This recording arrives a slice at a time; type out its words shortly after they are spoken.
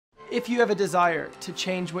If you have a desire to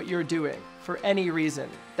change what you're doing for any reason,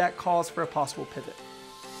 that calls for a possible pivot.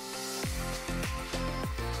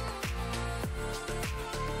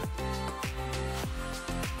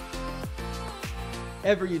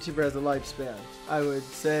 Every YouTuber has a lifespan. I would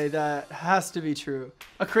say that has to be true.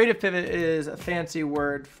 A creative pivot is a fancy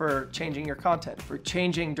word for changing your content, for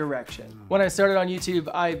changing direction. When I started on YouTube,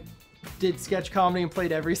 I did sketch comedy and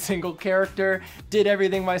played every single character, did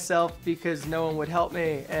everything myself because no one would help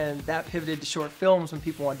me, and that pivoted to short films when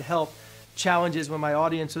people wanted help, challenges when my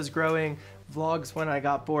audience was growing, vlogs when I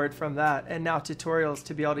got bored from that, and now tutorials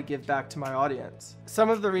to be able to give back to my audience. Some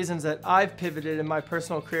of the reasons that I've pivoted in my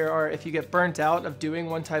personal career are if you get burnt out of doing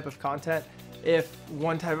one type of content, if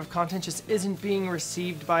one type of content just isn't being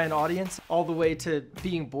received by an audience, all the way to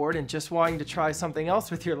being bored and just wanting to try something else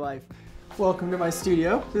with your life. Welcome to my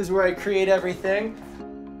studio. This is where I create everything.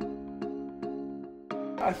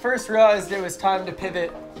 I first realized it was time to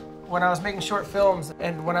pivot when I was making short films,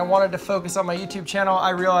 and when I wanted to focus on my YouTube channel,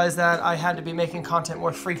 I realized that I had to be making content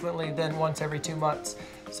more frequently than once every 2 months.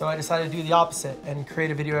 So I decided to do the opposite and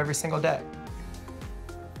create a video every single day.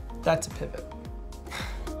 That's a pivot.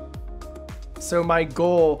 So my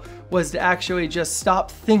goal was to actually just stop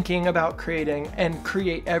thinking about creating and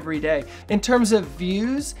create every day. In terms of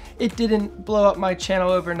views, it didn't blow up my channel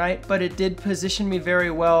overnight, but it did position me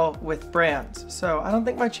very well with brands. So I don't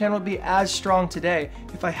think my channel would be as strong today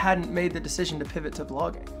if I hadn't made the decision to pivot to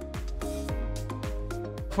vlogging.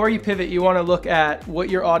 Before you pivot, you want to look at what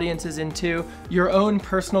your audience is into, your own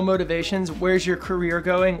personal motivations, where's your career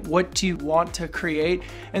going, what do you want to create,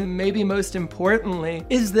 and maybe most importantly,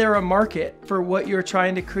 is there a market for what you're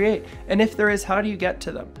trying to create? And if there is, how do you get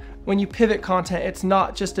to them? When you pivot content, it's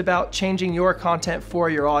not just about changing your content for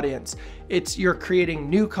your audience. It's you're creating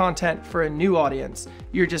new content for a new audience.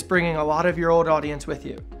 You're just bringing a lot of your old audience with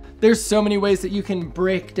you. There's so many ways that you can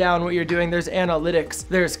break down what you're doing. There's analytics,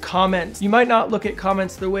 there's comments. You might not look at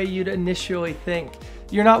comments the way you'd initially think.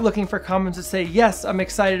 You're not looking for comments that say, yes, I'm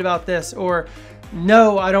excited about this, or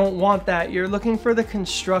no, I don't want that. You're looking for the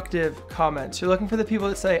constructive comments. You're looking for the people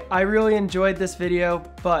that say, I really enjoyed this video,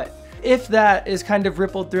 but. If that is kind of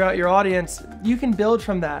rippled throughout your audience, you can build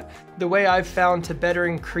from that. The way I've found to better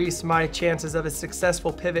increase my chances of a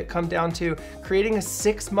successful pivot come down to creating a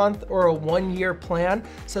 6-month or a 1-year plan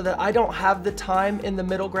so that I don't have the time in the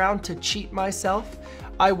middle ground to cheat myself.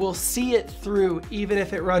 I will see it through even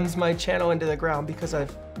if it runs my channel into the ground because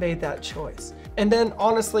I've made that choice. And then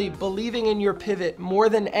honestly, believing in your pivot more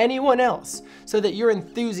than anyone else so that your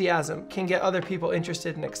enthusiasm can get other people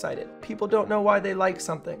interested and excited. People don't know why they like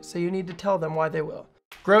something, so you need to tell them why they will.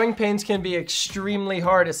 Growing pains can be extremely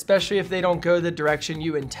hard, especially if they don't go the direction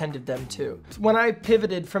you intended them to. When I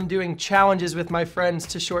pivoted from doing challenges with my friends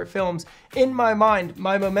to short films, in my mind,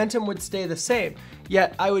 my momentum would stay the same,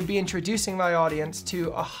 yet I would be introducing my audience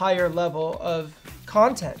to a higher level of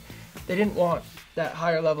content. They didn't want that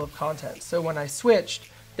higher level of content. So when I switched,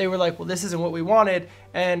 they were like, well, this isn't what we wanted,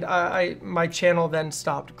 and my channel then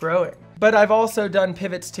stopped growing. But I've also done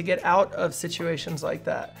pivots to get out of situations like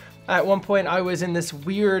that. At one point, I was in this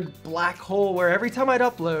weird black hole where every time I'd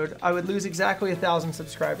upload, I would lose exactly 1,000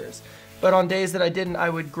 subscribers. But on days that I didn't, I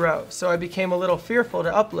would grow. So I became a little fearful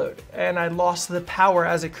to upload, and I lost the power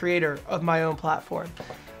as a creator of my own platform.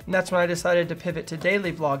 And that's when I decided to pivot to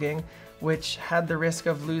daily vlogging, which had the risk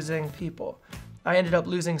of losing people. I ended up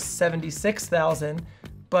losing 76,000,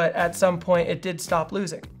 but at some point it did stop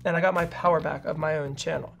losing, and I got my power back of my own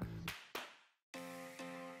channel.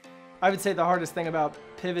 I would say the hardest thing about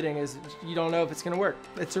pivoting is you don't know if it's gonna work.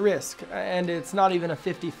 It's a risk, and it's not even a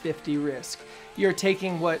 50-50 risk. You're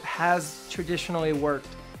taking what has traditionally worked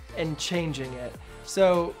and changing it.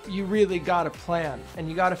 So you really gotta plan, and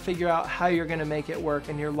you gotta figure out how you're gonna make it work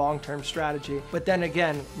in your long-term strategy. But then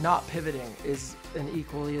again, not pivoting is an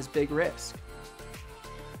equally as big risk.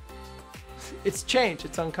 It's change,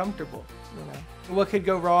 it's uncomfortable, you know. What could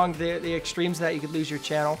go wrong? The extremes of that, you could lose your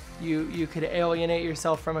channel. You could alienate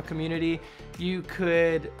yourself from a community. You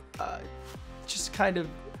could just kind of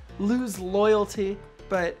lose loyalty.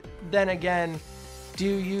 But then again, do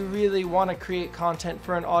you really want to create content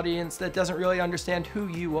for an audience that doesn't really understand who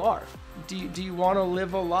you are? Do you want to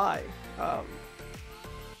live a lie?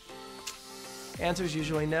 Answer is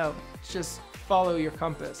usually no. It's just follow your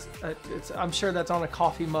compass. I'm sure that's on a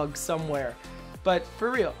coffee mug somewhere. But for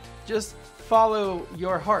real, just follow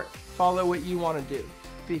your heart. Follow what you want to do,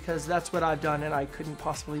 because that's what I've done and I couldn't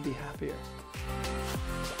possibly be happier.